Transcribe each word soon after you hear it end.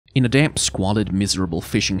In a damp, squalid, miserable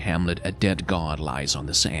fishing hamlet, a dead god lies on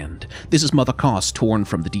the sand. This is Mother Cos, torn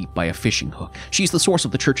from the deep by a fishing hook. She's the source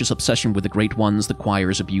of the church's obsession with the Great Ones, the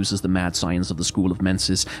choir's abuses, the mad science of the School of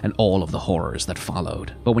Menses, and all of the horrors that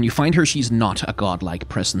followed. But when you find her, she's not a godlike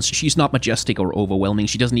presence. She's not majestic or overwhelming.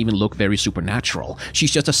 She doesn't even look very supernatural.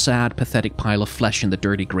 She's just a sad, pathetic pile of flesh in the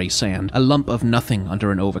dirty grey sand, a lump of nothing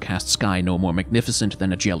under an overcast sky no more magnificent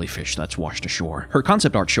than a jellyfish that's washed ashore. Her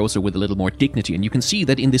concept art shows her with a little more dignity, and you can see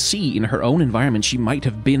that in the sea, in her own environment, she might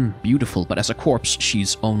have been beautiful, but as a corpse,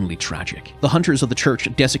 she's only tragic. The hunters of the church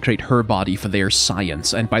desecrate her body for their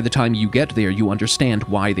science, and by the time you get there, you understand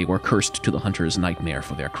why they were cursed to the hunter's nightmare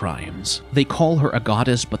for their crimes. They call her a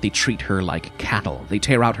goddess, but they treat her like cattle. They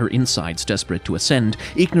tear out her insides, desperate to ascend,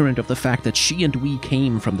 ignorant of the fact that she and we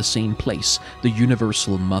came from the same place, the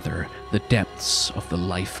universal mother, the depths of the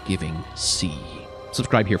life-giving sea.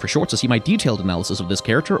 Subscribe here for shorts to see my detailed analysis of this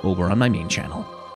character over on my main channel.